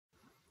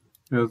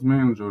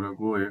Yazmin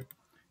Jauregui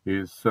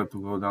is set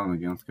to go down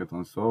against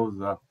Ketlen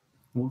Souza.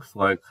 Looks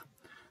like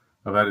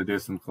a very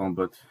decent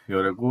combat.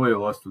 Jauregui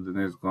lost to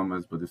Denise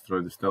Gomez but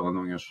destroyed Estela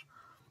Nunes.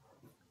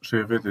 She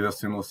defeated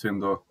Yasin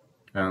Lucindo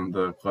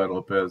and Claire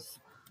Lopez.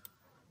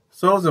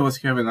 Souza was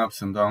having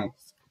ups and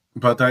downs,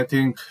 but I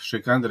think she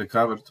kind of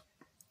recovered.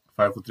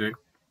 5'3",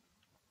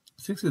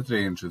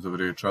 63 inches of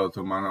reach out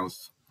of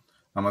Manaus.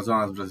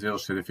 Amazonas, Brazil,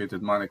 she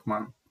defeated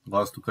Manikman,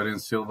 lost to Karin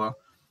Silva.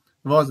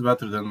 Was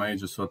better than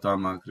Maiju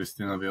Sotama,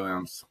 Christina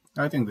Williams.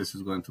 I think this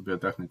is going to be a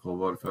technical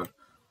warfare.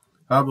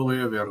 I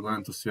believe we are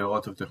going to see a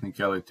lot of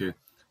technicality,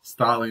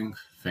 stalling,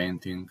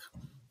 feinting,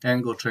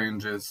 angle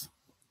changes,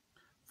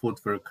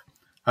 footwork.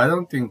 I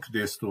don't think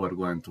these two are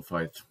going to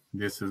fight.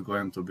 This is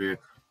going to be,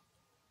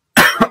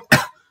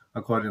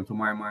 according to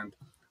my mind,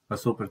 a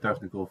super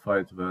technical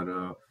fight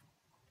where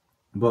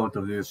both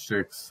of these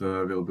chicks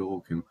will be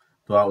looking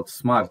to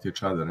outsmart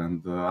each other.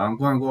 And I'm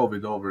going to go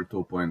with over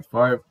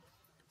 2.5.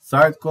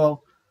 Side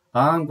call,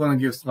 I'm going to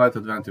give slight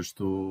advantage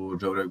to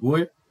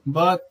Jauregui,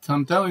 but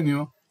I'm telling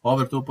you,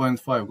 over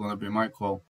 2.5 going to be my call.